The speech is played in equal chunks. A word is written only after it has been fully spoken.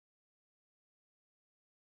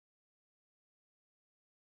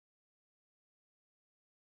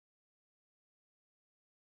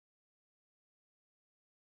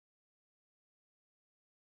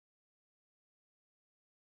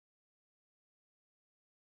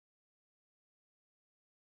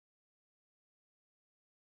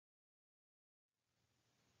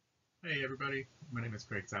Hey everybody, my name is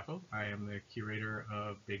Craig Saffoe. I am the curator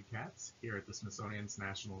of big cats here at the Smithsonian's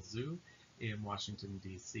National Zoo in Washington,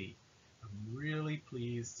 D.C. I'm really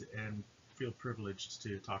pleased and feel privileged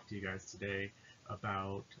to talk to you guys today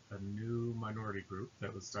about a new minority group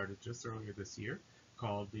that was started just earlier this year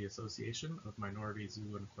called the Association of Minority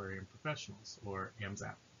Zoo and Aquarium Professionals, or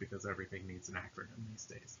AMZAP, because everything needs an acronym these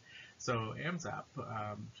days. So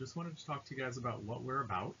AMZAP, just wanted to talk to you guys about what we're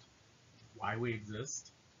about, why we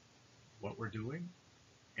exist, what we're doing,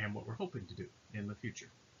 and what we're hoping to do in the future.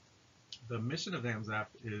 The mission of AMZAP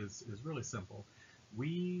is really simple.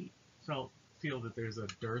 We feel that there's a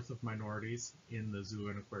dearth of minorities in the zoo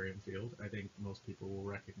and aquarium field. I think most people will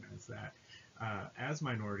recognize that. As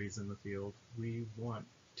minorities in the field, we want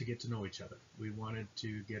to get to know each other. We wanted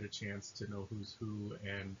to get a chance to know who's who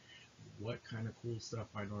and what kind of cool stuff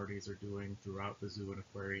minorities are doing throughout the zoo and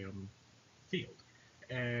aquarium field.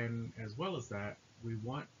 And as well as that, we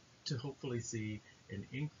want to hopefully see an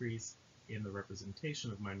increase in the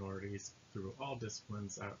representation of minorities through all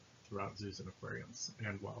disciplines throughout zoos and aquariums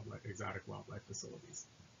and exotic wildlife facilities.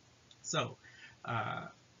 So, uh,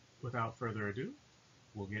 without further ado,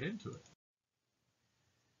 we'll get into it.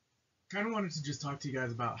 Kind of wanted to just talk to you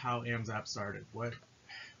guys about how AMZAP started. What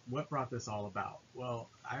brought this all about? Well,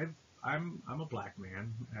 I'm a black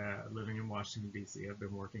man living in Washington D.C. I've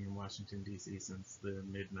been working in Washington D.C. since the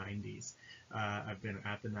mid '90s. I've been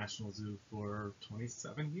at the National Zoo for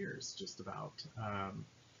 27 years, just about,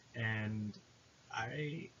 and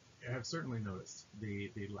I have certainly noticed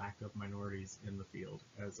the lack of minorities in the field,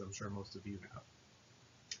 as I'm sure most of you have.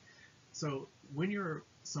 So when you're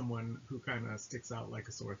someone who kind of sticks out like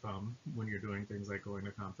a sore thumb when you're doing things like going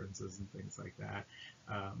to conferences and things like that,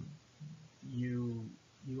 um, you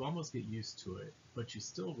you almost get used to it, but you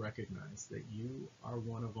still recognize that you are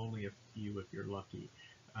one of only a few, if you're lucky,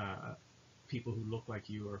 uh, people who look like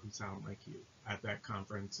you or who sound like you at that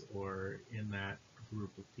conference or in that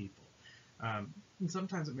group of people. And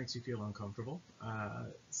sometimes it makes you feel uncomfortable.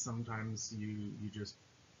 Sometimes you just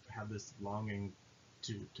have this longing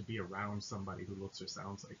to be around somebody who looks or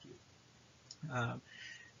sounds like you. Um,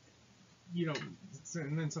 you know,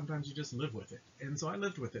 and then sometimes you just live with it. And so I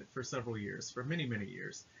lived with it for several years, for many, many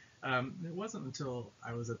years. It wasn't until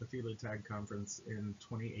I was at the Fila Tag conference in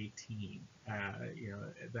 2018,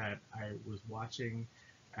 that I was watching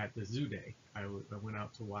at the Zoo Day. I went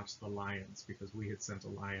out to watch the lions because we had sent a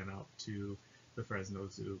lion out to the Fresno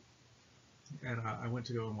Zoo, and I went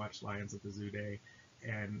to go and watch lions at the Zoo Day.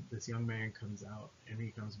 And this young man comes out, and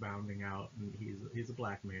he comes bounding out, and he's a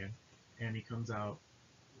black man, and he comes out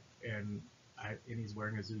and and he's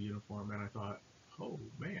wearing a zoo uniform, and I thought, oh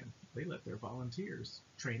man, they let their volunteers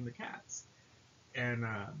train the cats. And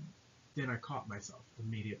then I caught myself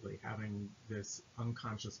immediately having this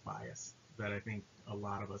unconscious bias that I think a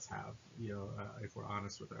lot of us have, if we're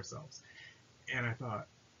honest with ourselves. And I thought,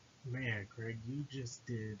 man, Craig, you just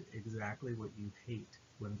did exactly what you hate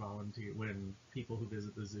when people who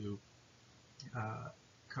visit the zoo uh,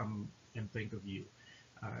 come and think of you.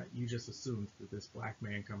 You just assumed that this black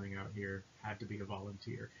man coming out here had to be a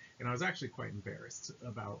volunteer, and I was actually quite embarrassed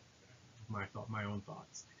about my own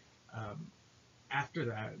thoughts. Um, After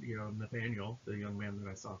that, Nathaniel, the young man that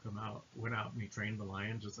I saw come out, went out and he trained the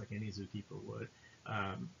lion just like any zookeeper would.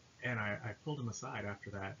 Um, and I pulled him aside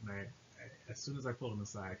after that, and as soon as I pulled him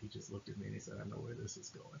aside, he just looked at me and he said, "I know where this is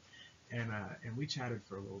going." And we chatted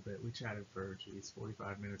for a little bit. We chatted for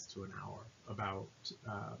 45 minutes to an hour about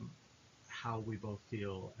how we both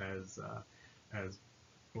feel as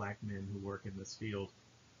black men who work in this field,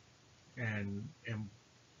 and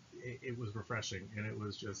it was refreshing, and it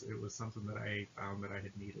was something that I found that I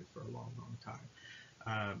had needed for a long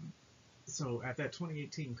time. So at that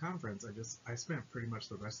 2018 conference, I spent pretty much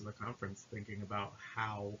the rest of the conference thinking about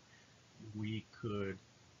how we could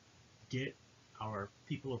get our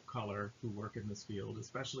people of color who work in this field,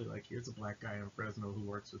 especially like here's a black guy in Fresno who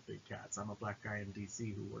works with big cats. I'm a black guy in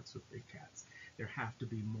DC who works with big cats. There have to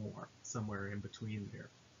be more somewhere in between there.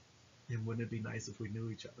 And wouldn't it be nice if we knew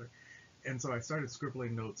each other? And so I started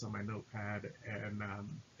scribbling notes on my notepad, and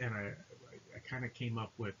I kind of came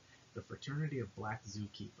up with the fraternity of black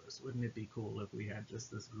zookeepers. Wouldn't it be cool if we had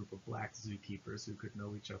just this group of black zookeepers who could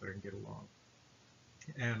know each other and get along?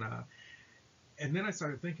 And uh, and then I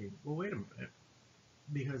started thinking, well, wait a minute,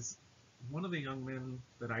 because one of the young men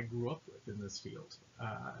that I grew up with in this field,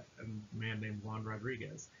 a man named Juan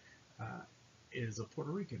Rodriguez, uh, is a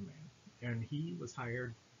Puerto Rican man, and he was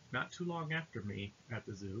hired not too long after me at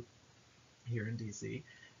the zoo here in DC,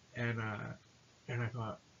 and I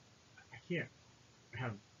thought, I can't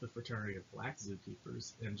have the fraternity of black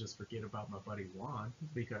zookeepers and just forget about my buddy Juan,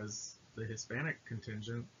 because the Hispanic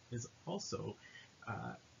contingent is also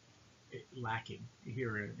uh, lacking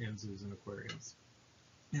here in zoos and aquariums.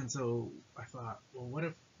 And so I thought, well,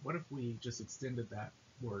 what if we just extended that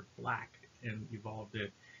word black and evolved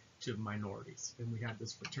it to minorities, and we had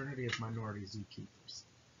this fraternity of minority zookeepers.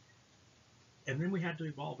 And then we had to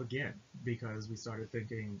evolve again, because we started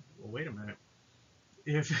thinking, well, wait a minute,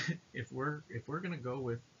 if if we're going to go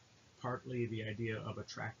with partly the idea of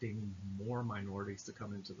attracting more minorities to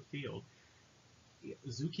come into the field,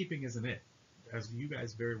 zookeeping isn't it. As you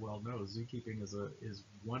guys very well know, zookeeping is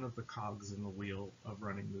one of the cogs in the wheel of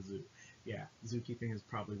running the zoo. Yeah, zookeeping is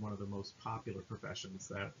probably one of the most popular professions,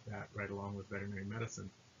 that right along with veterinary medicine.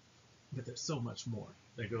 But there's so much more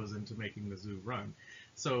that goes into making the zoo run.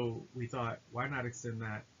 So we thought, why not extend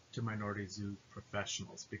that to minority zoo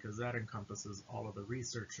professionals? Because that encompasses all of the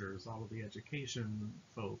researchers, all of the education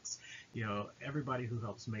folks, everybody who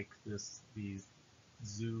helps make these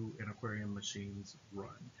zoo and aquarium machines run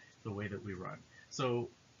the way that we run. So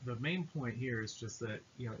the main point here is just that,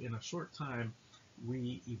 in a short time,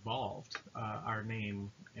 we evolved our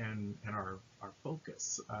name and our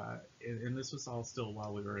focus. And this was all still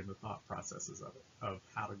while we were in the thought processes of it, of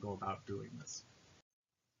how to go about doing this.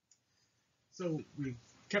 So we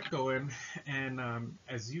kept going, and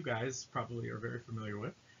as you guys probably are very familiar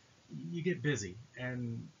with, you get busy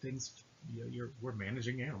and things. We're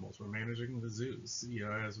managing animals, we're managing the zoos,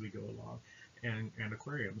 as we go along, and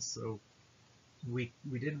aquariums. So we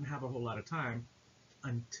didn't have a whole lot of time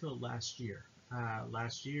until last year.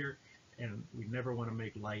 And we never want to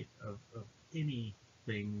make light of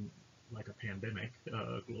anything like a pandemic,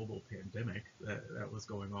 a global pandemic that was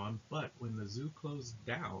going on. But when the zoo closed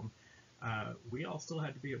down, we all still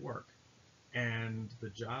had to be at work. And the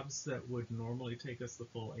jobs that would normally take us the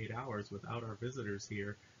full 8 hours without our visitors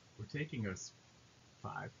here were taking us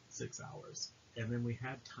 5, 6 hours. And then we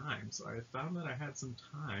had time. So I found that I had some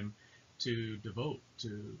time to devote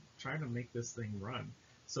to trying to make this thing run.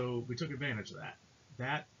 So we took advantage of that.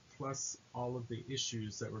 That plus all of the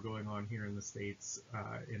issues that were going on here in the States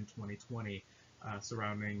in 2020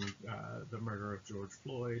 surrounding the murder of George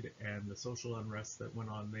Floyd and the social unrest that went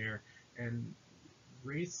on there. And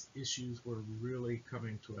race issues were really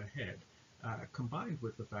coming to a head, combined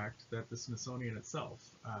with the fact that the Smithsonian itself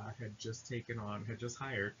had just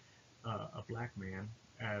hired a black man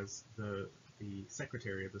as the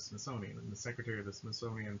secretary of the Smithsonian. And the secretary of the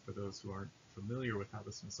Smithsonian, for those who aren't familiar with how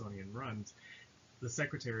the Smithsonian runs, the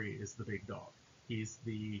secretary is the big dog. He's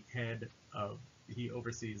the head he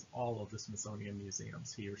oversees all of the Smithsonian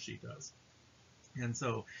museums, he or she does. And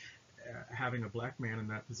so having a black man in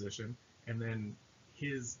that position, and then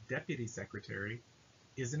his deputy secretary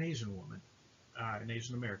is an Asian woman, an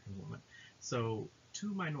Asian American woman. So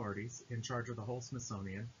two minorities in charge of the whole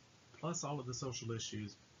Smithsonian, plus all of the social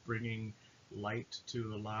issues, bringing light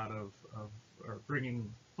to a lot or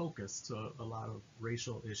bringing focus to a lot of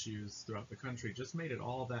racial issues throughout the country, just made it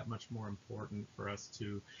all that much more important for us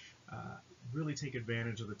to really take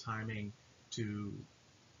advantage of the timing to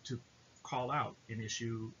call out an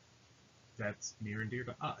issue that's near and dear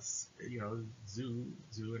to us, zoo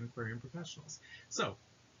and aquarium professionals. So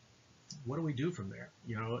what do we do from there?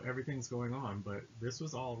 Everything's going on, but this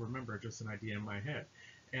was all, remember, just an idea in my head.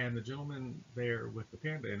 And the gentleman there with the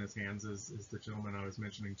panda in his hands is the gentleman I was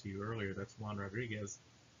mentioning to you earlier. That's Juan Rodriguez.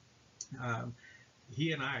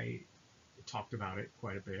 He and I talked about it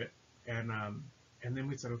quite a bit, and then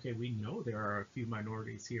we said, okay, we know there are a few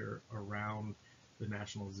minorities here around the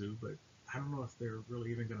National Zoo, but I don't know if they're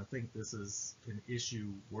really even going to think this is an issue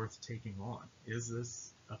worth taking on. Is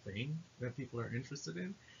this a thing that people are interested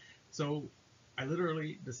in? So I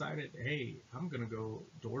literally decided, hey, I'm going to go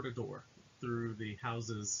door to door through the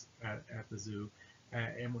houses at the zoo.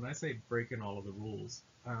 And when I say breaking all of the rules,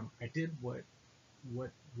 I did what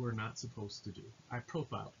we're not supposed to do. I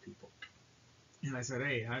profiled people. And I said,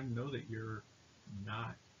 hey, I know that you're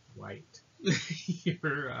not white.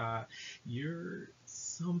 You're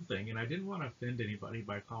something. And I didn't want to offend anybody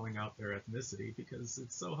by calling out their ethnicity, because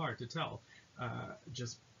it's so hard to tell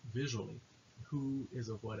just visually who is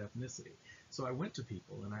of what ethnicity. So I went to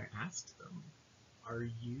people and I asked them, are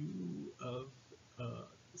you of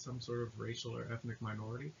some sort of racial or ethnic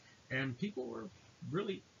minority? And people were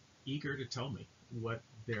really eager to tell me what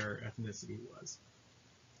their ethnicity was.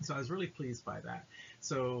 So I was really pleased by that.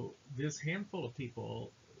 So this handful of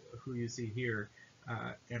people who you see here,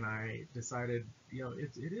 and I decided,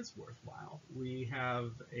 it is worthwhile. We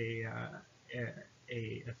have a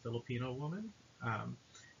Filipino woman.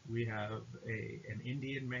 We have an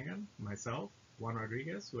Indian man, myself. Juan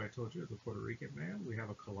Rodriguez, who I told you is a Puerto Rican man. We have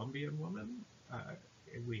a Colombian woman.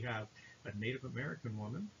 We have a Native American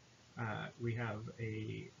woman. We have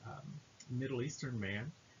a Middle Eastern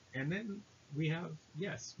man. And then we have,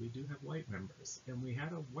 yes, we do have white members. And we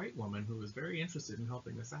had a white woman who was very interested in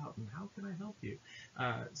helping us out. And how can I help you?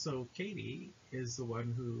 So Katie is the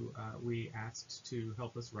one who we asked to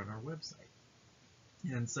help us run our website.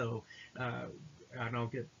 And so, and I'll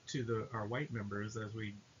get to our white members as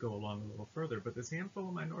we go along a little further, but this handful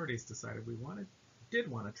of minorities decided we did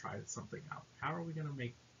want to try something out. How are we going to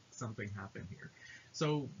make something happen here?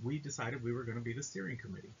 So we decided we were going to be the steering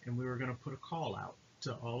committee, and we were going to put a call out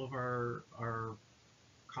to all of our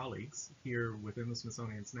colleagues here within the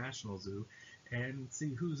Smithsonian's National Zoo and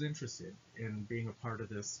see who's interested in being a part of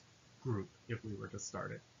this group if we were to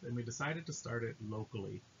start it. And we decided to start it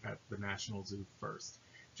locally at the National Zoo first,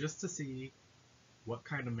 just to see what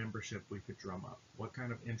kind of membership we could drum up, what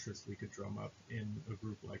kind of interest we could drum up in a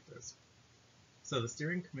group like this. So the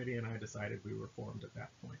steering committee and I decided we were formed at that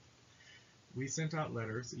point. We sent out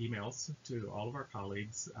letters, emails to all of our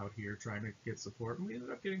colleagues out here trying to get support, and we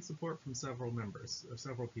ended up getting support from several members,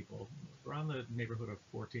 several people. Around the neighborhood of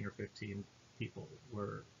 14 or 15 people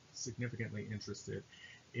were significantly interested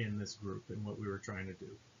in this group and what we were trying to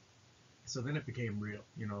do. So then it became real.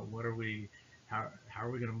 You know, how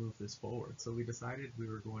are we going to move this forward? So we decided we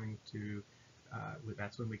were going to,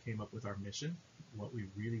 that's when we came up with our mission, what we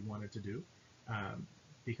really wanted to do,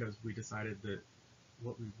 because we decided that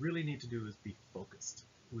what we really need to do is be focused.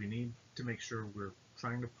 We need to make sure we're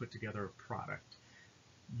trying to put together a product.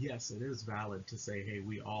 Yes, it is valid to say, hey,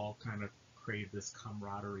 we all kind of crave this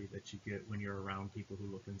camaraderie that you get when you're around people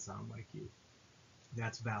who look and sound like you.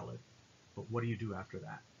 That's valid, but what do you do after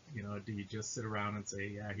that? You know, do you just sit around and say,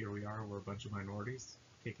 yeah, here we are, we're a bunch of minorities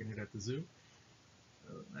kicking it at the zoo?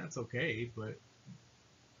 That's okay, but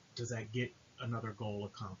does that get another goal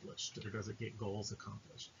accomplished, or does it get goals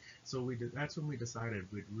accomplished? So that's when we decided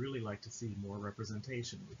we'd really like to see more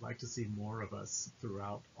representation. We'd like to see more of us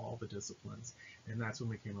throughout all the disciplines, and that's when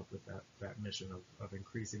we came up with that mission of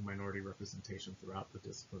increasing minority representation throughout the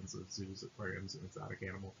disciplines of zoos, aquariums, and exotic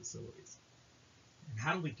animal facilities. And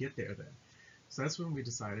how do we get there then? So that's when we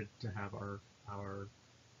decided to have our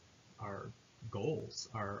goals,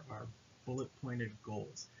 our bullet-pointed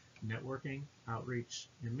goals: networking, outreach,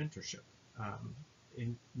 and mentorship.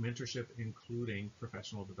 In mentorship, including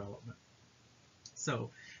professional development. So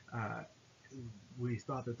we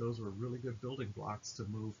thought that those were really good building blocks to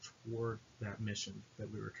move toward that mission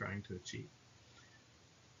that we were trying to achieve.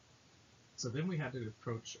 So then we had to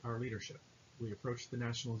approach our leadership. We approached the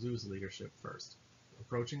National Zoo's leadership first.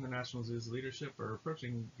 Approaching the National Zoo's leadership, or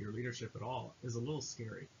approaching your leadership at all, is a little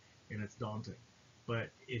scary and it's daunting. But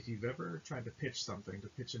if you've ever tried to pitch something, to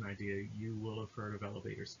pitch an idea, you will have heard of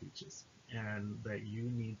elevator speeches, and that you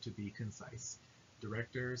need to be concise.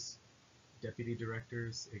 Directors, deputy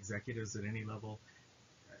directors, executives at any level,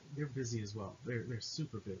 they're busy as well. They're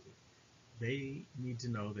super busy. They need to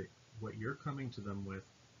know that what you're coming to them with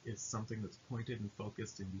is something that's pointed and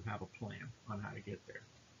focused, and you have a plan on how to get there.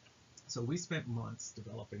 So we spent months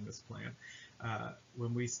developing this plan.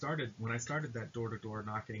 When I started that door-to-door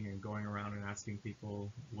knocking and going around and asking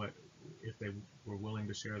people if they were willing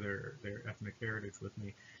to share their ethnic heritage with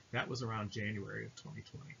me, that was around January of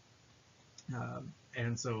 2020.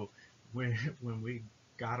 And so when we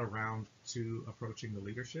got around to approaching the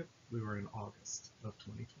leadership, we were in August of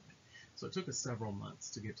 2020. So it took us several months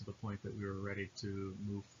to get to the point that we were ready to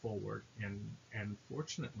move forward. And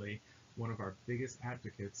fortunately, one of our biggest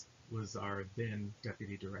advocates was our then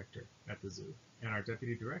deputy director at the zoo. And our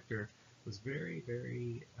deputy director was very,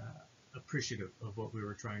 very appreciative of what we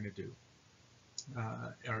were trying to do.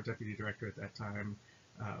 Our deputy director at that time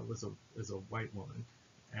was a white woman,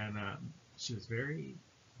 and she was very,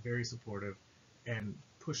 very supportive and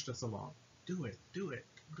pushed us along. Do it,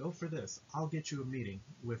 go for this. I'll get you a meeting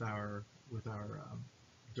with our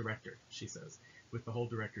director, she says, with the whole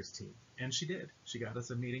director's team. And she did. She got us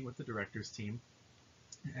a meeting with the director's team,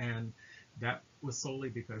 and that was solely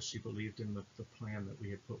because she believed in the plan that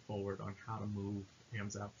we had put forward on how to move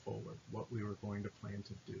AMZAP forward, what we were going to plan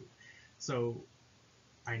to do. So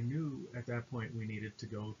I knew at that point we needed to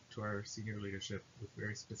go to our senior leadership with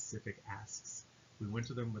very specific asks. We went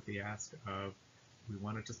to them with the ask of, we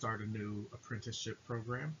wanted to start a new apprenticeship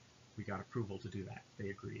program. We got approval to do that. They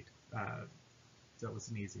agreed. That was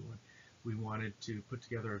an easy one. We wanted to put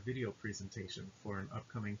together a video presentation for an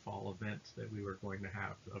upcoming fall event that we were going to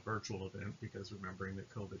have, a virtual event, because remembering that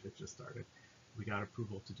COVID had just started. We got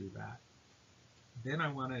approval to do that. Then I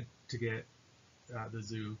wanted to get the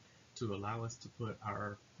zoo to allow us to put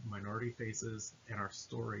our minority faces and our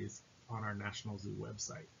stories on our National Zoo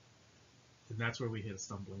website. And that's where we hit a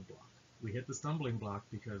stumbling block. We hit the stumbling block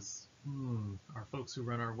because our folks who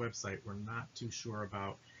run our website were not too sure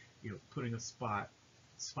about, putting a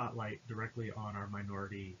spotlight directly on our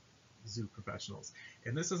minority zoo professionals.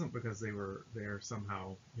 And this isn't because they're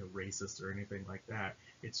somehow racist or anything like that.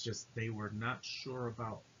 It's just they were not sure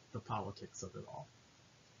about the politics of it all.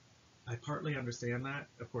 I partly understand that.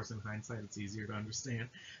 Of course, in hindsight, it's easier to understand,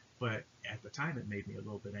 but at the time, it made me a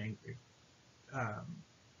little bit angry.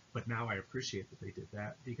 But now I appreciate that they did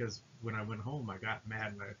that, because when I went home, I got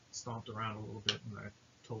mad and I stomped around a little bit and I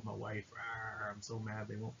told my wife, I'm so mad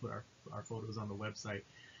they won't put our photos on the website.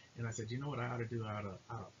 And I said, you know what I ought to do? I ought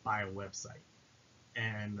to buy a website.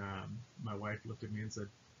 And my wife looked at me and said,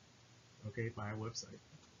 okay, buy a website.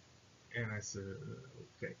 And I said,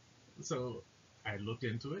 okay. So I looked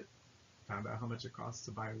into it, found out how much it costs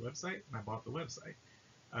to buy a website, and I bought the website.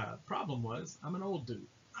 Problem was, I'm an old dude.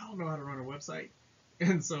 I don't know how to run a website.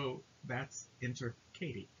 And so that's enter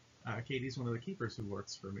Katie. Katie's one of the keepers who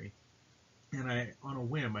works for me. And on a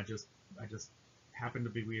whim, I just happened to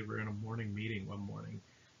be, we were in a morning meeting one morning.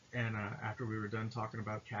 And after we were done talking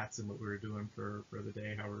about cats and what we were doing for the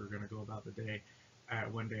day, how we were going to go about the day,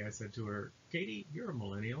 one day I said to her, Katie, you're a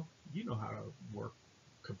millennial. You know how to work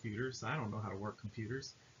computers. I don't know how to work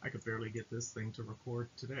computers. I could barely get this thing to record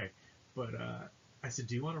today. But I said,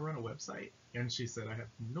 do you want to run a website? And she said, I have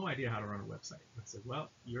no idea how to run a website. I said, well,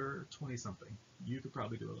 you're 20-something. You could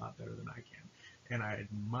probably do a lot better than I can. And I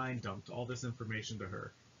mind dumped all this information to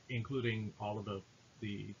her, including all of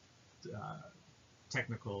the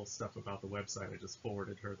technical stuff about the website. I just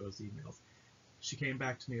forwarded her those emails. She came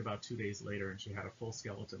back to me about 2 days later, and she had a full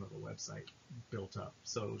skeleton of the website built up.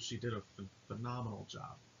 So she did a phenomenal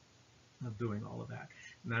job of doing all of that.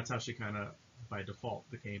 And that's how she kind of, by default,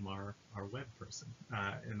 became our web person.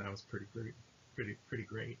 And that was pretty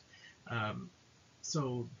great.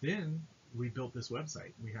 So then we built this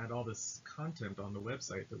website. We had all this content on the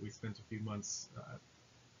website that we spent a few months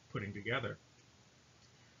putting together.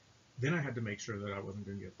 Then I had to make sure that I wasn't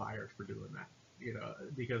going to get fired for doing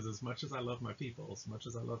that, because as much as I love my people, as much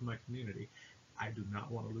as I love my community, I do not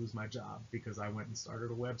want to lose my job because I went and started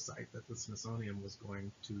a website that the Smithsonian was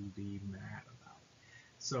going to be mad about.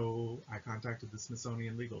 So I contacted the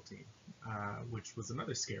Smithsonian legal team, which was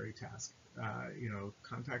another scary task.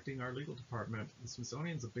 Contacting our legal department. The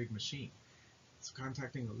Smithsonian's a big machine. So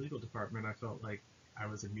contacting the legal department, I felt like I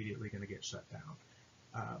was immediately going to get shut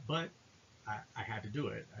down. But I had to do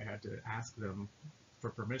it. I had to ask them for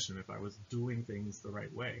permission if I was doing things the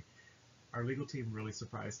right way. Our legal team really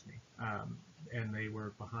surprised me, and they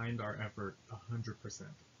were behind our effort 100%.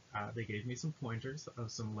 They gave me some pointers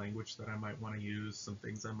of some language that I might want to use, some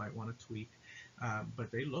things I might want to tweak,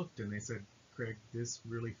 but they looked and they said, Craig, this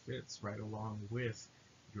really fits right along with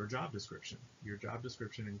your job description. Your job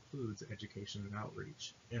description includes education and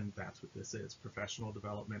outreach, and that's what this is, professional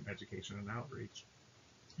development, education, and outreach.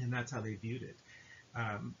 And that's how they viewed it.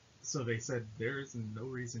 So they said, there is no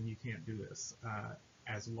reason you can't do this,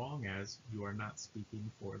 as long as you are not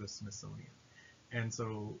speaking for the Smithsonian. And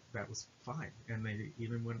so that was fine. And they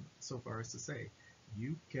even went so far as to say,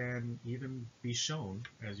 you can even be shown,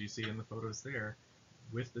 as you see in the photos there,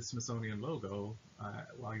 with the Smithsonian logo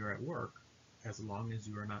while you're at work, as long as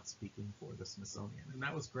you are not speaking for the Smithsonian. And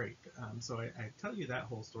that was great. So I tell you that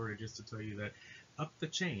whole story just to tell you that up the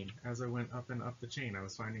chain, as I went up and up the chain, I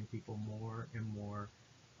was finding people more and more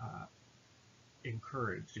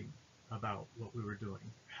encouraging about what we were doing,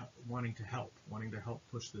 wanting to help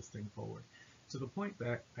push this thing forward. To the point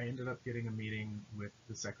that I ended up getting a meeting with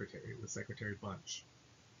the secretary, with Secretary Bunch.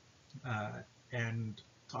 And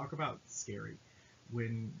talk about scary.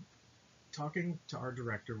 When talking to our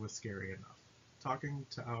director was scary enough, talking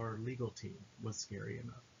to our legal team was scary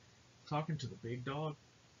enough, talking to the big dog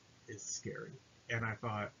is scary. And I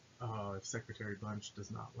thought, oh, if Secretary Bunch does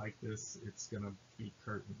not like this, it's going to be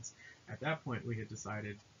curtains. At that point, we had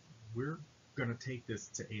decided we're going to take this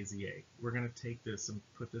to AZA. We're going to take this and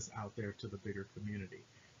put this out there to the bigger community.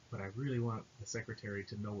 But I really want the secretary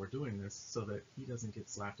to know we're doing this so that he doesn't get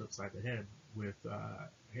slapped upside the head with,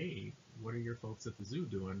 hey, what are your folks at the zoo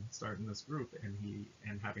doing, starting this group,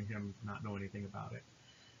 and having him not know anything about it.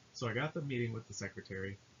 So I got the meeting with the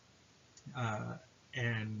secretary,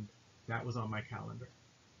 and that was on my calendar.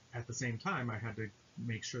 At the same time, I had to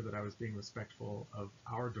make sure that I was being respectful of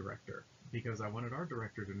our director, because I wanted our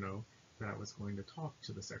director to know that I was going to talk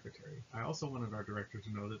to the secretary. I also wanted our director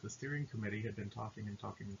to know that the steering committee had been talking and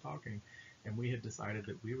talking and talking, and we had decided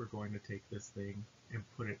that we were going to take this thing and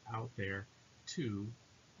put it out there to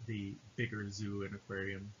the bigger zoo and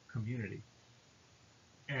aquarium community.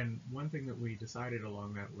 And one thing that we decided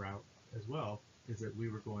along that route as well is that we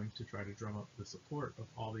were going to try to drum up the support of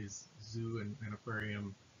all these zoo and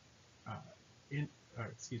aquarium uh,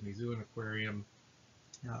 zoo and aquarium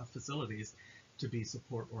facilities to be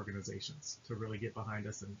support organizations, to really get behind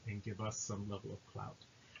us and give us some level of clout.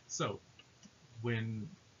 So when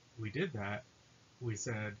we did that, we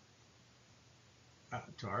said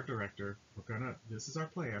to our director, this is our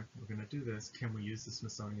plan, we're gonna do this, can we use the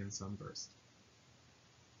Smithsonian Sunburst?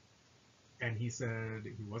 And he said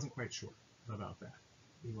he wasn't quite sure about that.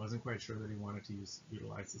 He wasn't quite sure that he wanted to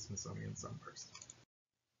utilize the Smithsonian Sunburst.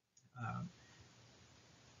 Um,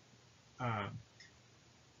 uh,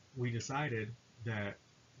 we decided that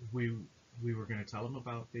we were going to tell him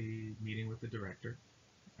about the meeting with the director,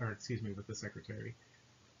 or excuse me, with the secretary.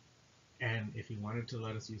 And if he wanted to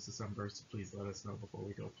let us use the Sunburst, please let us know before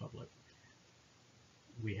we go public.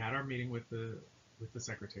 We had our meeting with the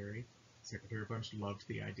secretary. Secretary Bunch loved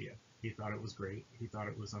the idea. He thought it was great. He thought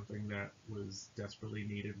it was something that was desperately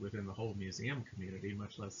needed within the whole museum community,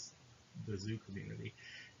 much less the zoo community.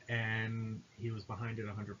 And he was behind it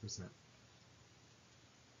 100%.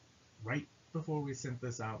 Right before we sent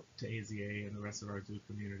this out to AZA and the rest of our zoo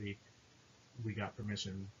community, we got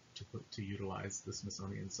permission to utilize the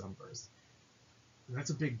Smithsonian Sunburst. And that's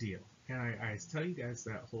a big deal. And I tell you guys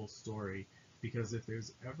that whole story because if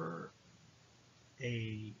there's ever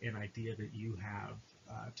an idea that you have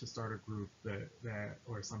to start a group that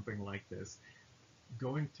or something like this,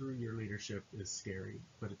 going through your leadership is scary,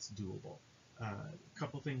 but it's doable. A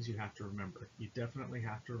couple things you have to remember. You definitely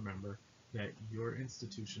have to remember that your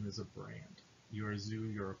institution is a brand. Your zoo,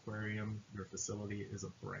 your aquarium, your facility is a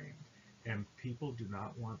brand. And people do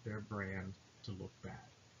not want their brand to look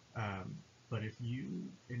bad. But if you,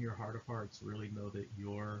 in your heart of hearts, really know that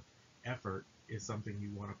your effort is something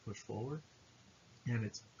you want to push forward, and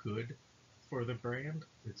it's good for the brand,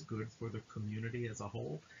 it's good for the community as a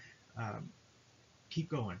whole, keep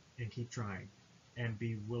going and keep trying and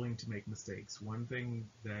be willing to make mistakes. One thing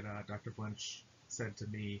that Dr. Bunch said to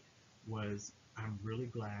me was, I'm really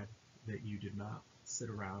glad that you did not sit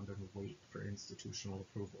around and wait for institutional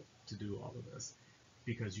approval to do all of this,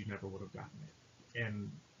 because you never would have gotten it.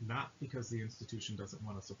 And not because the institution doesn't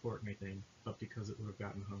want to support anything, but because it would have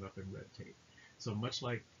gotten hung up in red tape. So much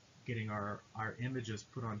like getting our images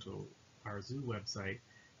put onto our zoo website,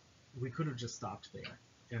 we could have just stopped there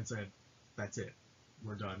and said, that's it,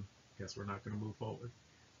 we're done, guess we're not going to move forward.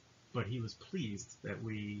 But he was pleased that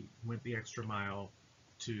we went the extra mile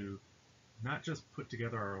to not just put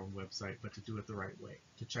together our own website, but to do it the right way,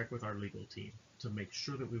 to check with our legal team, to make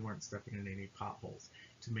sure that we weren't stepping in any potholes,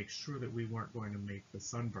 to make sure that we weren't going to make the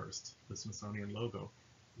Sunburst, the Smithsonian logo,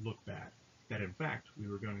 look bad. That in fact, we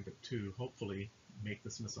were going to hopefully make the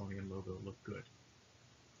Smithsonian logo look good.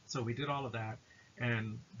 So we did all of that,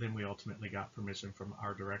 and then we ultimately got permission from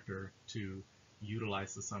our director to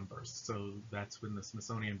utilize the Sunburst. So that's when the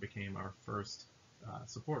Smithsonian became our first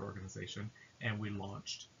support organization, and we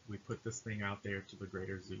launched. We put this thing out there to the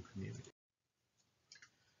greater zoo community.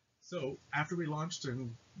 So after we launched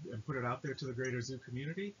and put it out there to the greater zoo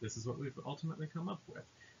community, this is what we've ultimately come up with.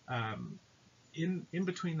 In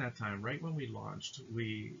between that time, right when we launched,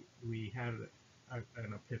 we had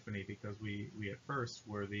an epiphany, because we at first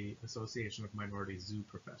were the Association of Minority Zoo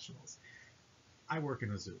Professionals. I work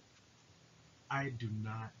in a zoo. I do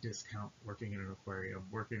not discount working in an aquarium.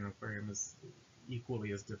 Working in an aquarium is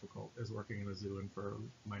equally as difficult as working in a zoo, and for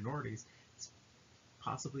minorities, it's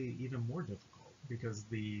possibly even more difficult because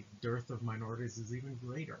the dearth of minorities is even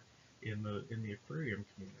greater in the aquarium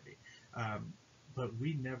community. But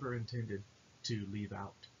we never intended to leave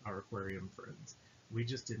out our aquarium friends. We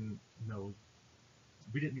just didn't know.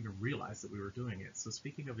 We didn't even realize that we were doing it. So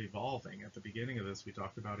speaking of evolving, at the beginning of this, we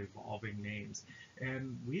talked about evolving names,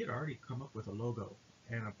 and we had already come up with a logo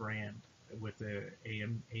and a brand with the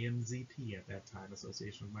AMZP at that time,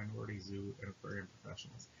 Association of Minority Zoo and Aquarium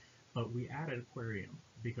Professionals. But we added aquarium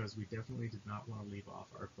because we definitely did not want to leave off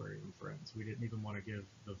our aquarium friends. We didn't even want to give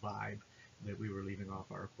the vibe that we were leaving off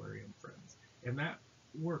our aquarium friends. And that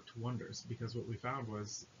worked wonders, because what we found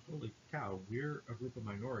was, holy cow, we're a group of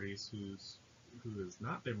minorities who has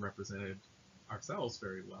not been represented ourselves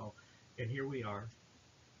very well, and here we are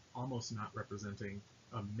almost not representing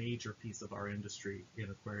a major piece of our industry in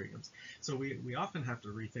aquariums. So we often have to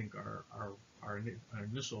rethink our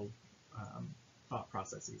initial thought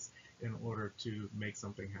processes in order to make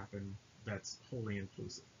something happen that's wholly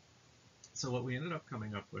inclusive. So what we ended up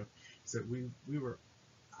coming up with is that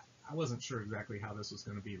I wasn't sure exactly how this was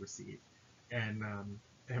going to be received, and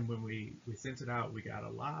when we sent it out, we got a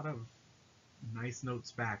lot of nice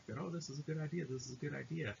notes back that, oh, this is a good idea, this is a good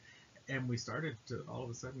idea. And we started to all of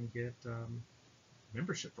a sudden get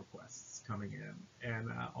membership requests coming in, and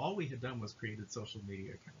all we had done was created social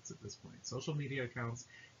media accounts at this point. Social media accounts,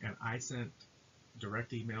 and I sent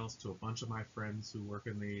direct emails to a bunch of my friends who work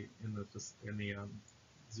in the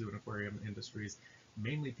zoo and aquarium industries,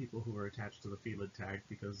 mainly people who are attached to the felid tag,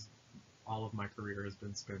 because all of my career has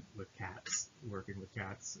been spent with cats, working with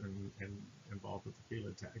cats and involved with the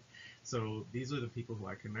felid tag. So these are the people who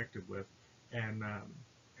I connected with, and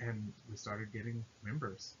we started getting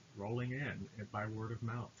members rolling in by word of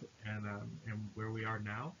mouth, and where we are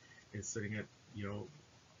now is sitting at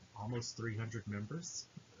almost 300 members.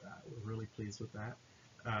 We're really pleased with that.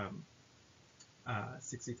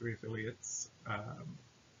 63 affiliates.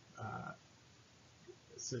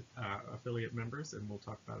 Affiliate members, and we'll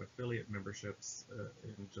talk about affiliate memberships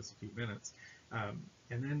in just a few minutes,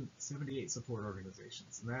 and then 78 support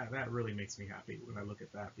organizations. And that really makes me happy when I look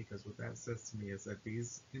at that, because what that says to me is that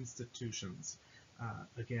these institutions,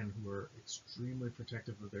 again, who are extremely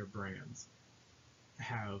protective of their brands,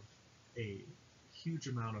 have a huge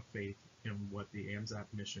amount of faith in what the AMZAP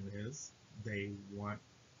mission is. They want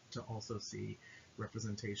to also see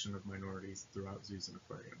representation of minorities throughout zoos and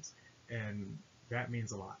aquariums. And that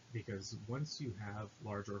means a lot, because once you have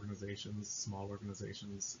large organizations, small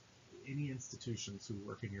organizations, any institutions who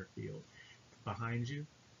work in your field behind you,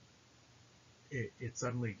 it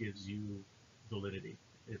suddenly gives you validity.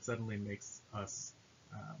 It suddenly makes us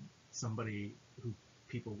somebody who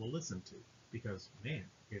people will listen to, because man,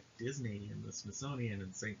 if Disney and the Smithsonian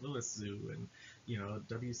and St. Louis Zoo and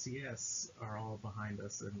WCS are all behind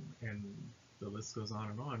us, and the list goes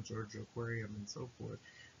on, Georgia Aquarium and so forth,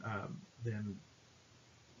 then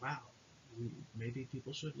wow, maybe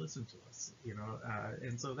people should listen to us,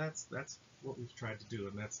 and so that's what we've tried to do,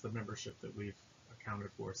 and that's the membership that we've accounted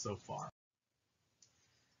for so far.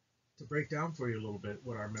 To break down for you a little bit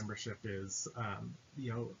what our membership is,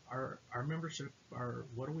 our membership are,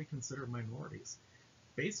 what do we consider minorities?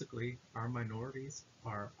 Basically, our minorities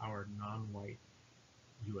are our non-white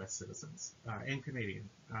U.S. citizens and Canadian.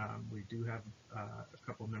 We do have a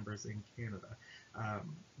couple members in Canada.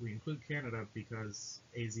 We include Canada because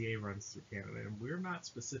AZA runs through Canada, and we're not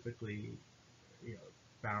specifically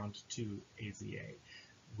bound to AZA.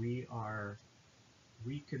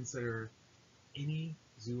 We consider any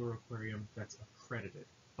zoo or aquarium that's accredited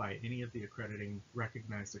by any of the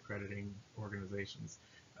recognized accrediting organizations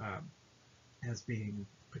as being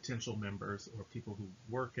potential members, or people who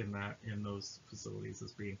work in those facilities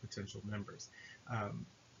as being potential members.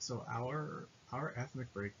 So our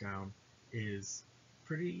ethnic breakdown is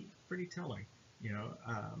pretty telling,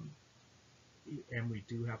 and we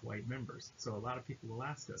do have white members. So a lot of people will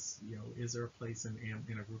ask us, is there a place in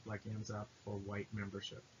a group like AMZAP for white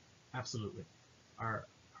membership? Absolutely. Our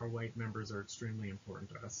white members are extremely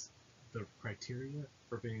important to us. The criteria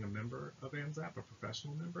for being a member of AMZAP, a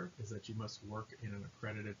professional member, is that you must work in an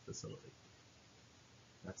accredited facility.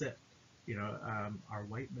 That's it. Our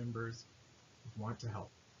white members want to help.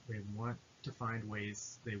 They want to find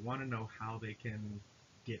ways. They want to know how they can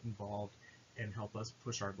get involved and help us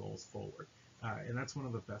push our goals forward. And that's one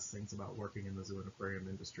of the best things about working in the zoo and aquarium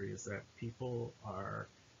industry, is that people are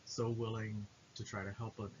so willing to try to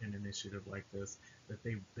help an initiative like this, that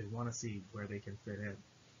they want to see where they can fit in.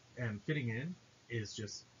 And fitting in is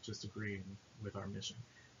just agreeing with our mission.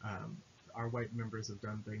 Our white members have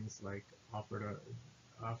done things like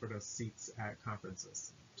offered us seats at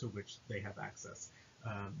conferences to which they have access.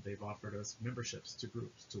 They've offered us memberships to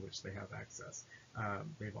groups to which they have access.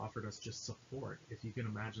 They've offered us just support. If you can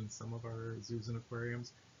imagine, some of our zoos and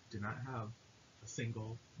aquariums do not have a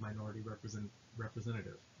single minority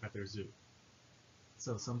representative at their zoo.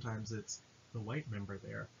 So sometimes it's the white member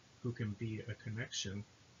there who can be a connection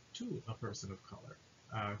to a person of color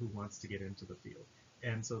who wants to get into the field.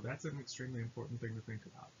 And so that's an extremely important thing to think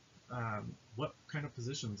about. What kind of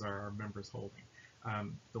positions are our members holding?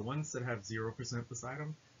 The ones that have 0% beside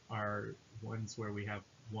them are ones where we have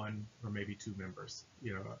one or maybe two members,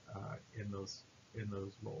 in those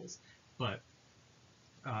roles. But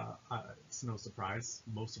it's no surprise,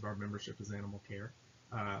 most of our membership is animal care.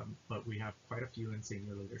 But we have quite a few in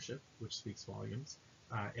senior leadership, which speaks volumes.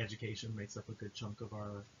 Education makes up a good chunk of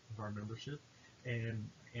our membership, and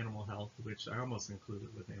animal health, which I almost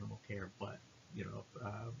included with animal care, but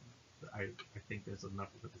I think there's enough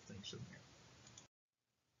of a distinction there.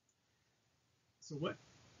 So what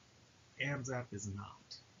AMZAP is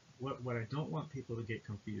not, what I don't want people to get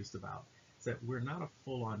confused about, is that we're not a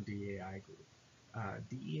full-on DEI group.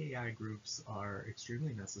 DEI groups are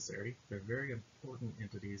extremely necessary. They're very important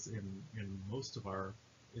entities in most of our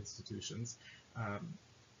institutions.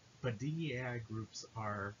 But DEI groups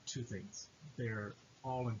are two things. They're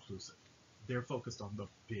all-inclusive. They're focused on the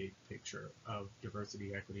big picture of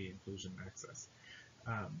diversity, equity, inclusion, and access.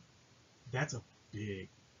 Um, that's a big,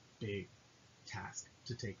 big task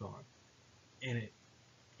to take on, and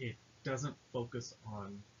it doesn't focus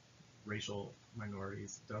on racial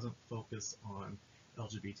minorities. It doesn't focus on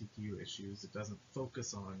LGBTQ issues. It doesn't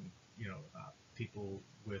focus on people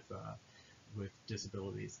with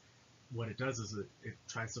disabilities. What it does is it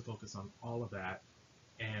tries to focus on all of that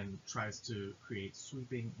and tries to create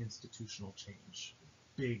sweeping institutional change,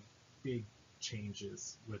 big, big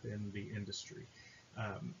changes within the industry.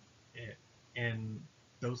 Um, and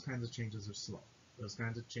those kinds of changes are slow. Those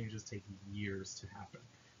kinds of changes take years to happen.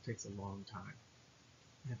 It takes a long time.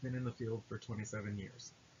 I've been in the field for 27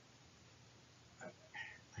 years. I,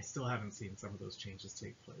 I still haven't seen some of those changes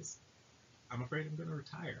take place. I'm afraid I'm going to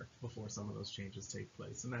retire before some of those changes take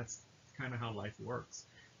place, and that's kind of how life works.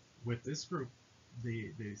 With this group,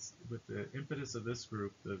 with the impetus of this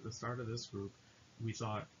group, the start of this group, we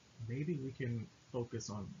thought maybe we can focus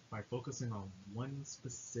on by focusing on one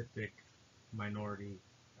specific minority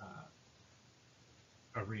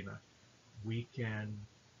arena, we can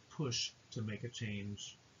push to make a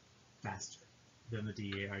change faster than the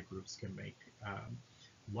DEI groups can make,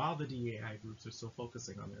 while the DEI groups are still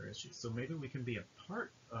focusing on their issues. So maybe we can be a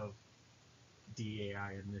part of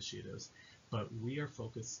DEI initiatives, but we are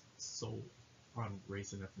focused solely on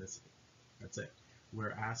race and ethnicity. That's it.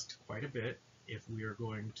 We're asked quite a bit if we are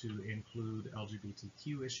going to include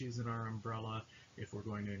LGBTQ issues in our umbrella, if we're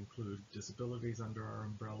going to include disabilities under our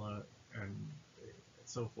umbrella, and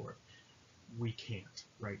so forth. We can't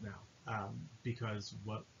right now, because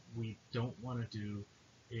what we don't want to do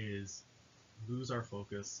is lose our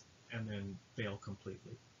focus and then fail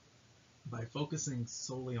completely. By focusing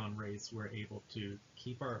solely on race, we're able to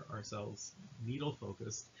keep ourselves needle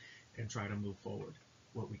focused and try to move forward.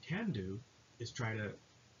 What we can do is try to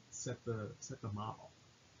set the model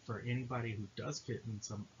for anybody who does fit in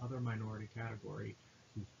some other minority category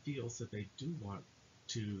who feels that they do want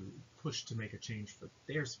to push to make a change for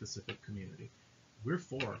their specific community. We're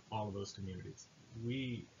for all of those communities.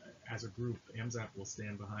 We, as a group, AMZAP will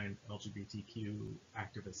stand behind LGBTQ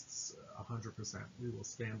activists 100%. We will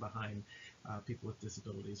stand behind people with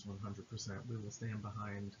disabilities 100%. We will stand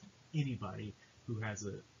behind anybody who has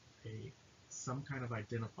a some kind of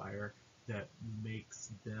identifier that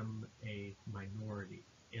makes them a minority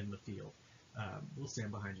in the field. We'll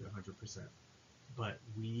stand behind you 100%. But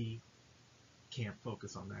we can't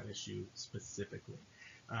focus on that issue specifically.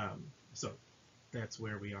 So that's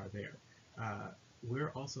where we are there. We're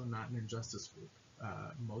also not an injustice group.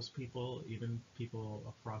 Most people, even people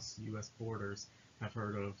across U.S. borders, have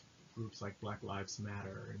heard of groups like Black Lives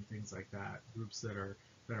Matter and things like that. Groups that are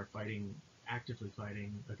actively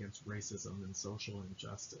fighting against racism and social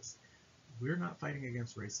injustice. We're not fighting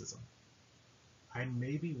against racism. I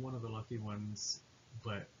may be one of the lucky ones,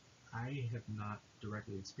 but I have not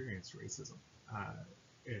directly experienced racism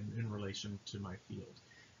in relation to my field.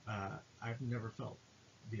 I've never felt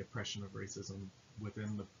the oppression of racism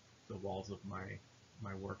within the walls of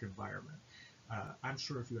my work environment. I'm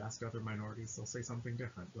sure if you ask other minorities, they'll say something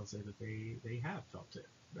different. They'll say that they have felt it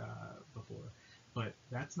before. But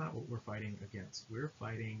that's not what we're fighting against. We're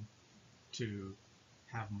fighting to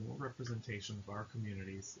have more representation of our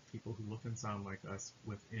communities, people who look and sound like us,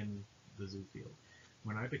 within the zoo field.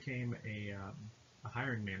 When I became a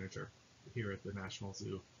hiring manager here at the National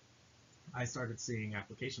Zoo, I started seeing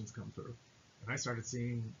applications come through, and I started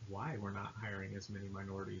seeing why we're not hiring as many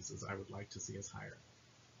minorities as I would like to see us hire.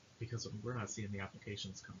 Because we're not seeing the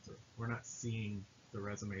applications come through. We're not seeing the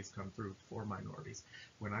resumes come through for minorities.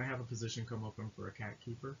 When I have a position come open for a cat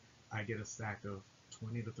keeper, I get a stack of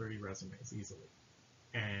 20 to 30 resumes easily.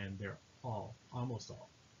 And they're almost all,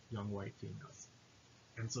 young white females.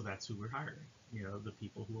 And so that's who we're hiring, the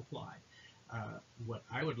people who apply. What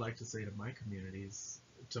I would like to say to my communities,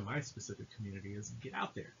 to my specific community, is get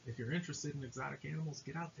out there. If you're interested in exotic animals,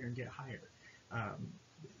 get out there and get hired.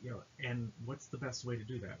 And what's the best way to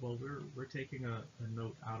do that? Well, we're taking a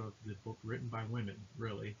note out of the book written by women,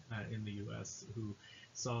 really, in the U.S., who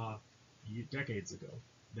saw decades ago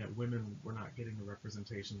that women were not getting the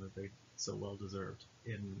representation that they so well deserved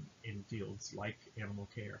in fields like animal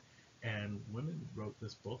care. And women wrote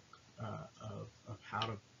this book of how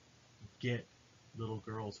to get little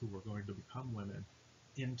girls who were going to become women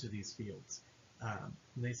into these fields. And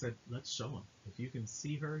they said, let's show them. If you can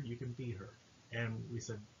see her, you can be her. And we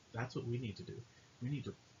said, that's what we need to do. We need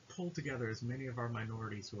to pull together as many of our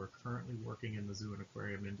minorities who are currently working in the zoo and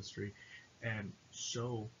aquarium industry and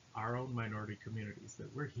show our own minority communities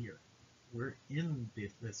that we're here. We're in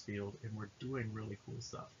this field and we're doing really cool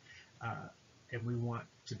stuff. and we want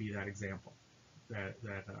to be that example that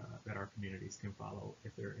our communities can follow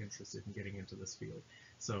if they're interested in getting into this field.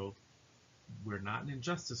 So we're not an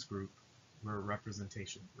injustice group, we're a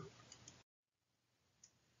representation group.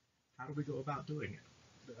 How do we go about doing it?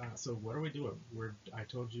 So what are we doing? I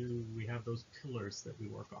told you we have those pillars that we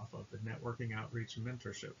work off of: the networking, outreach, and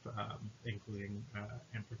mentorship, including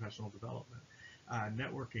and professional development.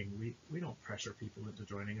 Networking, we don't pressure people into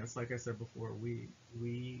joining us. Like I said before, we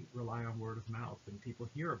rely on word of mouth, and people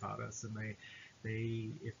hear about us, and they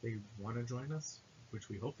if they want to join us, which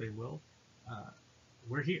we hope they will,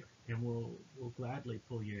 we're here, and we'll gladly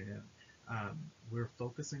pull you in. We're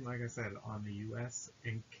focusing, like I said, on the U.S.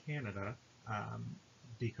 and Canada,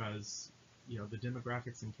 because the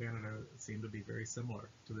demographics in Canada seem to be very similar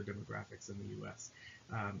to the demographics in the U.S.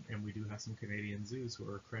 And we do have some Canadian zoos who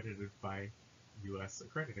are accredited by U.S.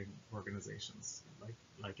 accrediting organizations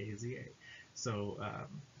like AZA. So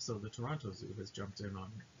the Toronto Zoo has jumped in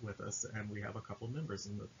on with us, and we have a couple members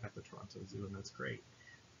at the Toronto Zoo, and that's great.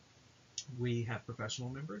 We have professional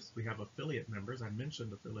members, we have affiliate members. I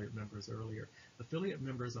mentioned affiliate members earlier. Affiliate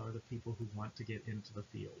members are the people who want to get into the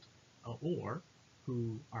field, or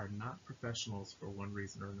who are not professionals for one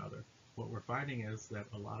reason or another. What we're finding is that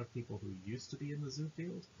a lot of people who used to be in the zoo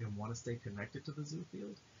field and want to stay connected to the zoo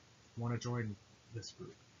field want to join this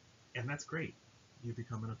group. And that's great. You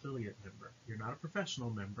become an affiliate member. You're not a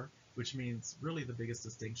professional member, which means really the biggest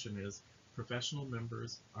distinction is professional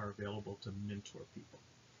members are available to mentor people.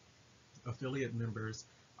 Affiliate members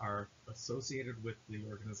are associated with the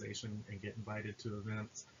organization and get invited to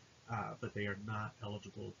events, but they are not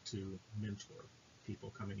eligible to mentor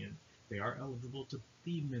people coming in. They are eligible to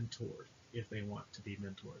be mentored if they want to be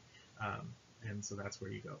mentored. And so that's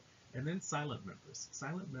where you go. And then silent members.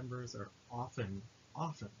 Silent members are often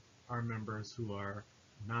are members who are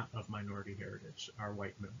not of minority heritage, are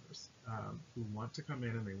white members, who want to come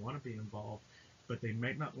in and they want to be involved, but they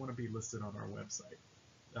might not want to be listed on our website.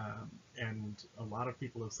 And a lot of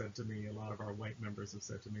people have said to me, a lot of our white members have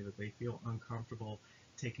said to me that they feel uncomfortable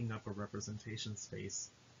taking up a representation space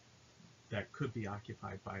that could be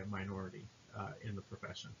occupied by a minority in the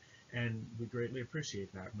profession. And we greatly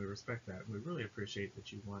appreciate that, and we respect that, and we really appreciate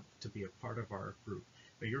that you want to be a part of our group.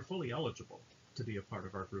 But you're fully eligible to be a part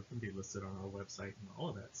of our group and be listed on our website and all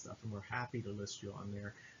of that stuff, and we're happy to list you on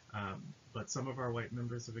there. But some of our white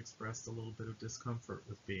members have expressed a little bit of discomfort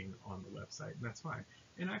with being on the website, and that's fine.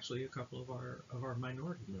 And actually, a couple of our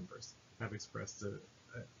minority members have expressed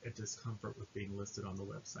a discomfort with being listed on the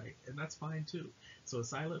website, and that's fine too. So a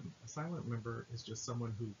silent member is just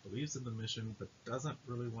someone who believes in the mission but doesn't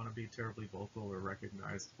really want to be terribly vocal or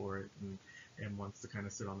recognized for it, and wants to kind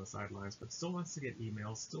of sit on the sidelines, but still wants to get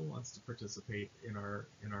emails, still wants to participate in our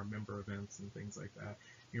member events and things like that.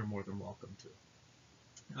 You're more than welcome to.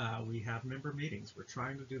 We have member meetings. We're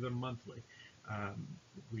trying to do them monthly.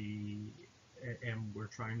 We're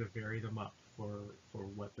trying to vary them up for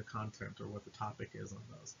what the content or what the topic is on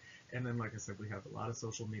those. And then, like I said, we have a lot of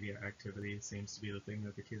social media activity. It seems to be the thing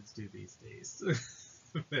that the kids do these days,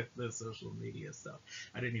 the social media stuff.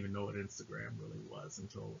 I didn't even know what Instagram really was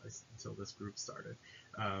until this group started.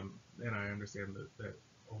 And I understand that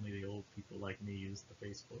only the old people like me use the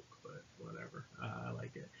Facebook, but whatever. I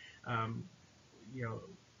like it.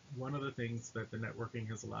 One of the things that the networking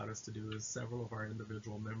has allowed us to do is several of our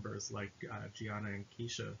individual members, like Gianna and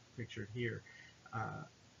Keisha, pictured here,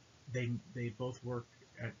 they both work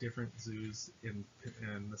at different zoos in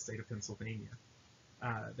the state of Pennsylvania.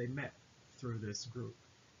 They met through this group,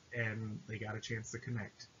 and they got a chance to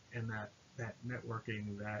connect. And that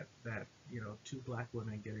networking, that two black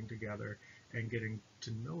women getting together and getting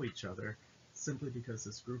to know each other simply because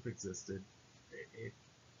this group existed,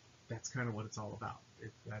 that's kind of what it's all about.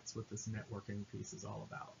 That's what this networking piece is all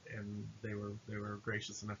about. And they were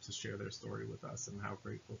gracious enough to share their story with us and how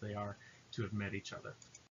grateful they are to have met each other.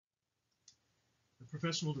 The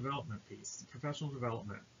professional development piece. Professional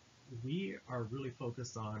development. We are really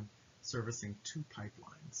focused on servicing two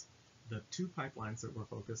pipelines. The two pipelines that we're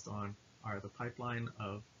focused on are the pipeline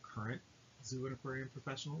of current zoo and aquarium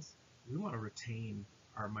professionals. We want to retain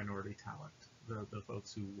our minority talent, the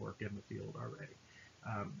folks who work in the field already.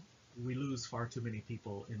 We lose far too many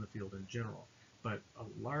people in the field in general, but a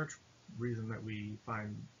large reason that we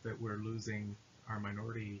find that we're losing our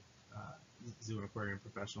minority zoo and aquarium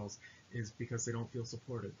professionals is because they don't feel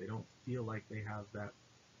supported. They don't feel like they have that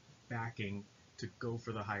backing to go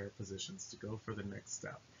for the higher positions, to go for the next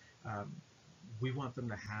step. We want them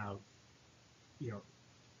to have,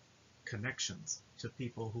 connections to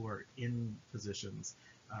people who are in positions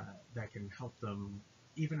that can help them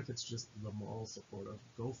even if it's just the moral support of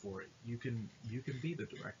go for it. You can be the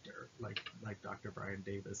director, like Dr. Brian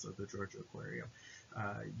Davis of the Georgia Aquarium.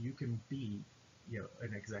 You can be,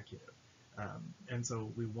 an executive, and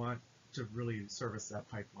so we want to really service that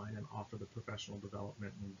pipeline and offer the professional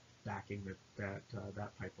development and backing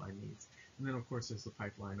that pipeline needs. And then of course there's the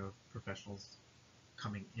pipeline of professionals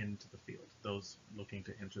coming into the field, those looking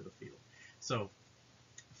to enter the field. So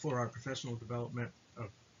for our professional development of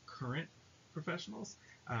current professionals,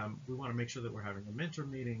 we want to make sure that we're having the mentor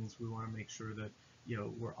meetings. We want to make sure that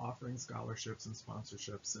we're offering scholarships and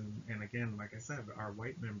sponsorships. And again, like I said, one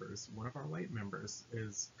of our white members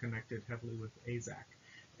is connected heavily with AZAC,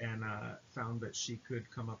 and found that she could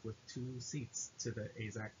come up with 2 seats to the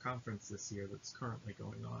AZAC conference this year that's currently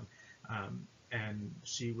going on. And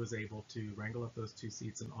she was able to wrangle up those 2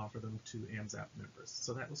 seats and offer them to AMZAP members.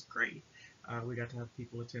 So that was great. We got to have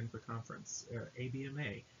people attend the conference.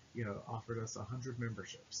 ABMA, offered us 100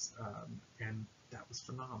 memberships, and that was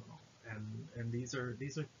phenomenal. And these are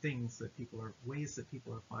things that ways that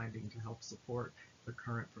people are finding to help support the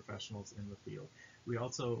current professionals in the field. We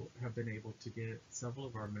also have been able to get several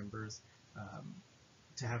of our members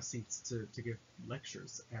to have seats to give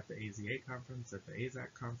lectures at the AZA conference, at the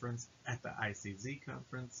AZAC conference, at the ICZ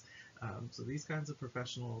conference. So these kinds of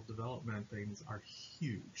professional development things are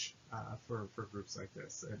huge for groups like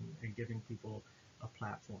this, and giving people a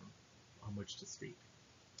platform on which to speak.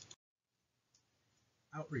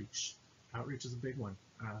 Outreach. Outreach is a big one.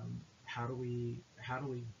 How do we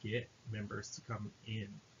get members to come in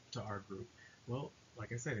to our group? Well,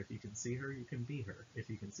 like I said, if you can see her, you can be her. If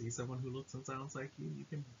you can see someone who looks and sounds like you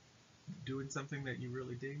can doing something that you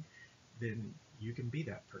really dig, then you can be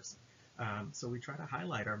that person. So we try to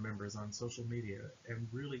highlight our members on social media and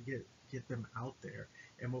really get them out there.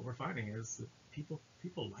 And what we're finding is that people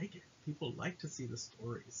like it. People like to see the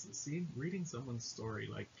stories. Reading someone's story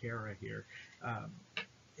like Kara here,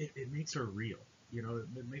 it makes her real.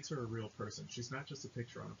 It makes her a real person. She's not just a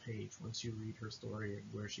picture on a page. Once you read her story and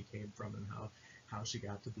where she came from and how she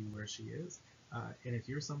got to be where she is, and if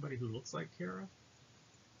you're somebody who looks like Kara,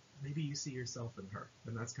 maybe you see yourself in her,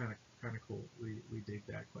 and that's kind of cool. We dig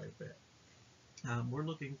that quite a bit. We're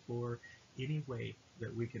looking for any way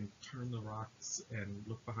that we can turn the rocks and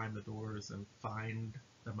look behind the doors and find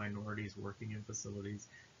the minorities working in facilities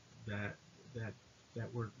that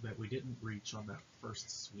we didn't reach on that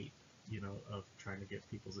first sweep, of trying to get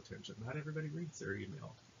people's attention. Not everybody reads their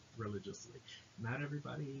email religiously. Not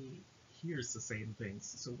everybody hears the same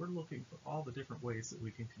things. So we're looking for all the different ways that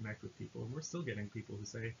we can connect with people, and we're still getting people who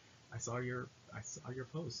say, I saw your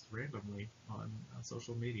post randomly on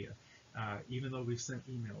social media, even though we've sent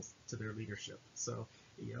emails to their leadership. So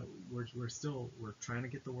we're trying to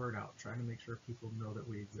get the word out, trying to make sure people know that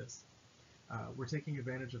we exist. We're taking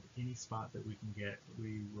advantage of any spot that we can get.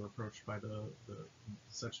 We were approached by the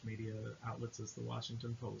such media outlets as the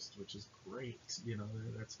Washington Post, which is great.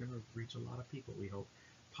 That's going to reach a lot of people, we hope.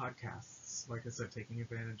 Podcasts, like I said, taking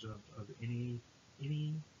advantage of any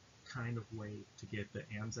kind of way to get the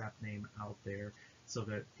AMZAP name out there so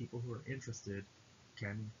that people who are interested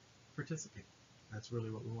can participate. That's really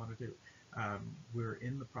what we want to do. We're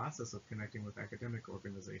in the process of connecting with academic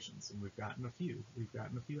organizations, and we've gotten a few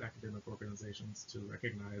academic organizations to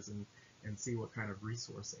recognize and see what kind of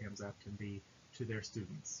resource AMZAP can be to their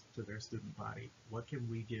students, to their student body. What can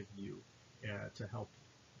we give you to help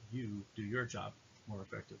you do your job more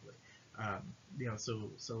effectively?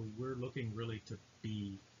 So we're looking really to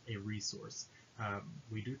be a resource.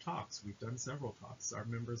 We do talks. We've done several talks. Our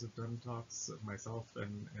members have done talks. Myself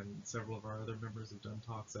and several of our other members have done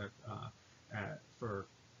talks for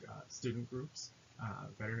student groups,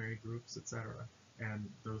 veterinary groups, etc. And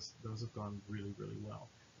those have gone really, really well.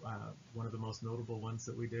 One of the most notable ones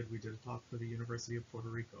that we did a talk for the University of Puerto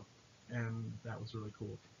Rico, and that was really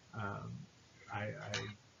cool. I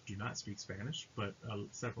do not speak Spanish, but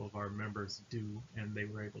several of our members do, and they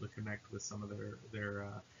were able to connect with some of their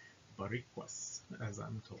boricuas, as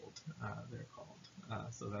I'm told they're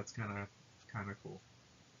called. So that's kind of cool.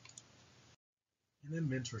 And then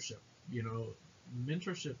mentorship.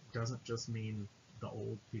 Mentorship doesn't just mean the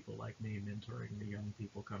old people like me mentoring the young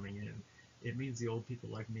people coming in. It means the old people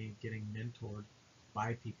like me getting mentored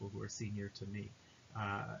by people who are senior to me.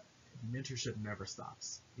 Mentorship never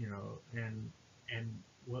stops, and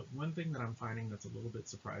one thing that I'm finding that's a little bit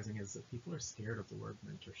surprising is that people are scared of the word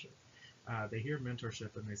mentorship. They hear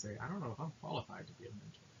mentorship and they say, I don't know if I'm qualified to be a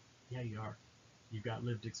mentor. Yeah, you are. You've got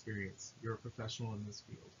lived experience. You're a professional in this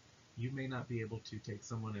field. You may not be able to take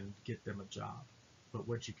someone and get them a job, but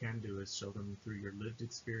what you can do is show them through your lived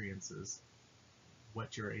experiences what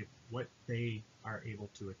they are able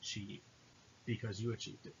to achieve. because you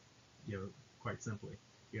achieved it. You know, quite simply.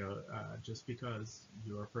 Just because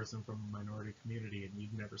you're a person from a minority community and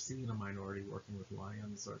you've never seen a minority working with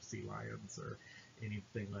lions or sea lions or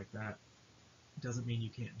anything like that, doesn't mean you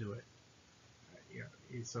can't do it.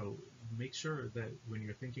 So make sure that when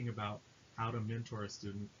you're thinking about how to mentor a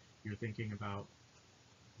student, you're thinking about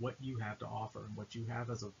what you have to offer, and what you have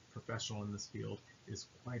as a professional in this field is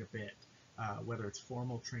quite a bit. Whether it's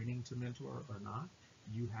formal training to mentor or not,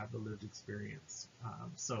 you have the lived experience.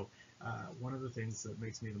 So one of the things that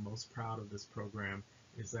makes me the most proud of this program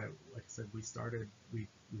is that, like I said, we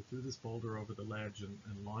threw this boulder over the ledge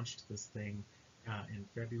and launched this thing in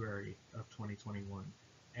February of 2021.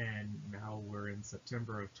 And now we're in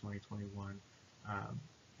September of 2021.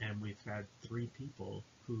 And we've had 3 people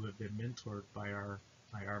who have been mentored by our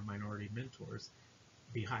minority mentors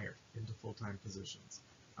be hired into full-time positions.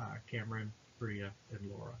 Cameron, Bria, and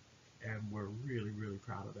Laura. And we're really, really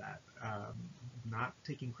proud of that. Not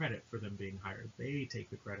taking credit for them being hired. They take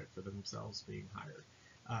the credit for themselves being hired.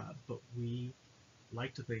 But we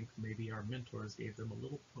like to think maybe our mentors gave them a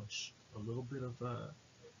little push, a little bit of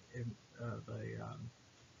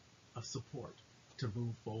support to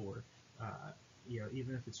move forward.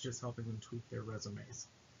 Even if it's just helping them tweak their resumes,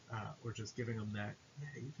 or just giving them that,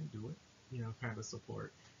 yeah, you can do it, kind of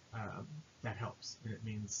support. That helps, and it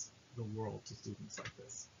means the world to students like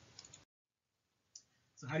this.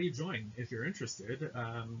 So how do you join if you're interested?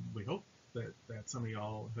 We hope that some of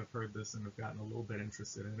y'all have heard this and have gotten a little bit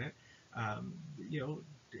interested in it.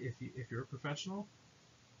 If you're a professional,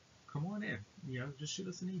 come on in. Just shoot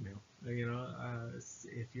us an email.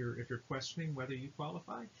 If you're questioning whether you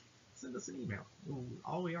qualify, send us an email.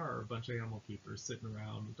 All we are a bunch of animal keepers sitting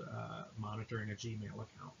around monitoring a Gmail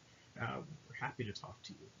account. We're happy to talk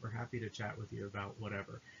to you. We're happy to chat with you about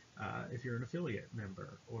whatever. If you're an affiliate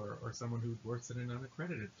member or someone who works in an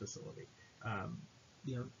unaccredited facility,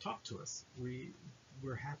 talk to us.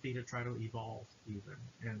 We're happy to try to evolve even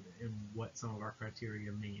and what some of our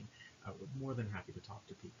criteria mean. We're more than happy to talk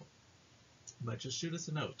to people. But just shoot us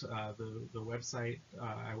a note. The website,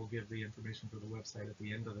 I will give the information for the website at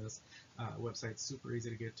the end of this. Website's super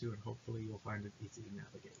easy to get to, and hopefully you'll find it easy to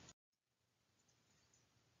navigate.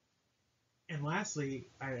 And lastly,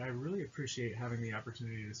 I really appreciate having the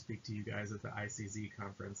opportunity to speak to you guys at the ICZ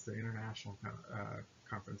conference, the International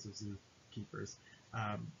Conference of Zookeepers,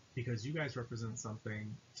 because you guys represent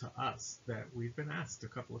something to us that we've been asked a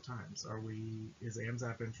couple of times. Is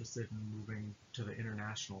AMZAP interested in moving to the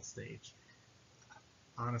international stage?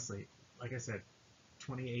 Honestly, like I said,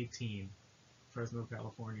 2018, Fresno,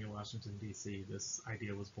 California, Washington, D.C., this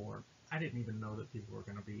idea was born. I didn't even know that people were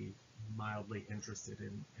going to be mildly interested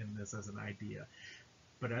in this as an idea.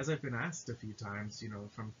 But as I've been asked a few times,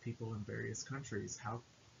 from people in various countries, how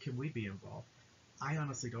can we be involved? I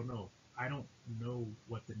honestly don't know. I don't know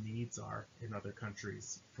what the needs are in other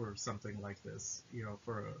countries for something like this,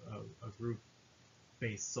 for a group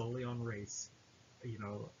based solely on race.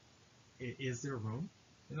 Is there room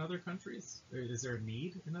in other countries? Is there a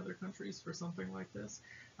need in other countries for something like this?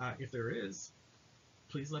 If there is,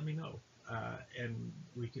 please let me know, and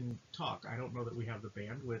we can talk. I don't know that we have the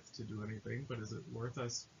bandwidth to do anything, but is it worth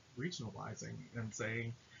us regionalizing and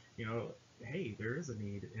saying, hey, there is a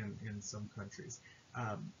need in some countries.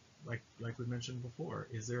 Like we mentioned before,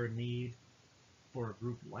 is there a need for a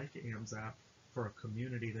group like AMZAP for a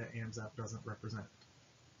community that AMZAP doesn't represent?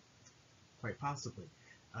 Quite possibly.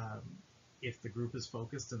 If the group is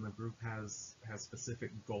focused and the group has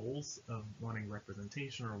specific goals of wanting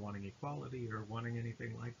representation or wanting equality or wanting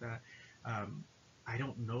anything like that, I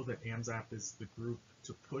don't know that AMZAP is the group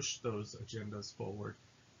to push those agendas forward,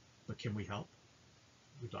 but can we help?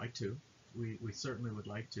 We'd like to. We certainly would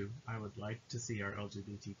like to. I would like to see our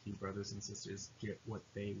LGBTQ brothers and sisters get what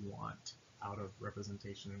they want out of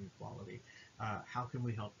representation and equality. How can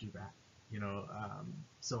we help do that?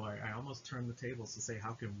 So I almost turn the tables to say,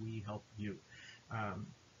 how can we help you?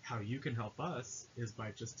 How you can help us is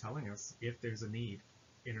by just telling us if there's a need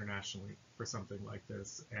internationally for something like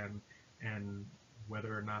this, and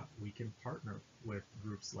whether or not we can partner with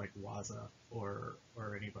groups like WAZA or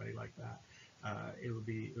anybody like that. It would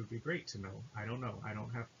be great to know. I don't know. I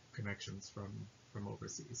don't have connections from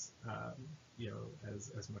overseas,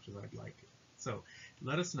 as much as I'd like. So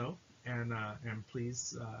let us know, and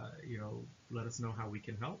please, let us know how we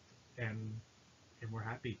can help, and we're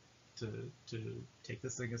happy to take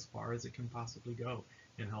this thing as far as it can possibly go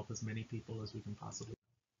and help as many people as we can possibly.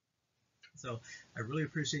 So I really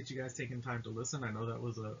appreciate you guys taking time to listen. I know that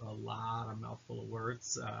was a lot, a mouthful of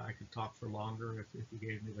words. I could talk for longer if you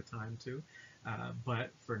gave me the time to.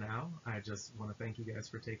 But for now, I just want to thank you guys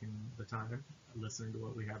for taking the time, listening to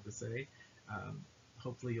what we have to say.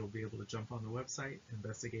 Hopefully you'll be able to jump on the website,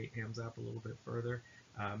 investigate AMZAP a little bit further,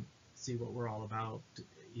 see what we're all about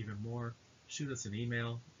even more. Shoot us an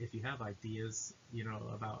email if you have ideas,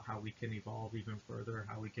 about how we can evolve even further,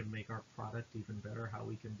 how we can make our product even better, how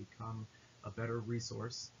we can become a better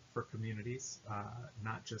resource for communities,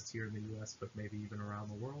 not just here in the U.S., but maybe even around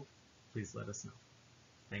the world. Please let us know.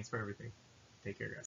 Thanks for everything. Take care, guys.